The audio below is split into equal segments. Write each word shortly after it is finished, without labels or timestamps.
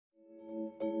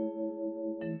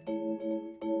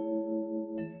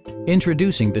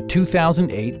Introducing the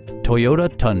 2008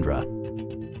 Toyota Tundra.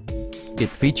 It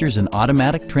features an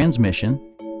automatic transmission,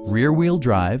 rear-wheel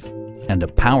drive, and a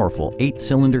powerful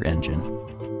 8-cylinder engine.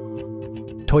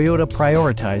 Toyota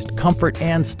prioritized comfort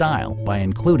and style by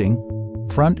including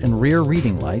front and rear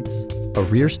reading lights, a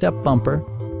rear step bumper,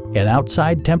 an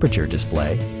outside temperature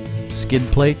display, skid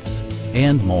plates,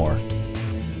 and more.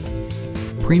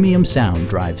 Premium sound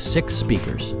drives 6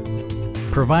 speakers,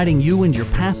 providing you and your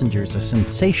passengers a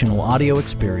sensational audio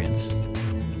experience.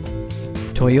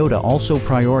 Toyota also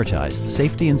prioritized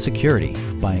safety and security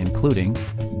by including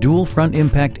dual front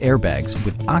impact airbags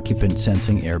with occupant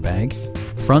sensing airbag,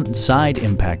 front and side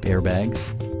impact airbags,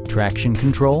 traction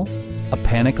control, a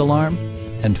panic alarm,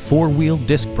 and 4-wheel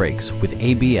disc brakes with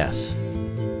ABS.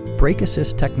 Brake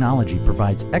assist technology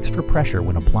provides extra pressure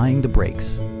when applying the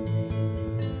brakes.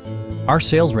 Our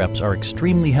sales reps are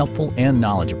extremely helpful and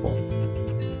knowledgeable.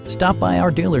 Stop by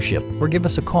our dealership or give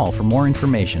us a call for more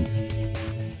information.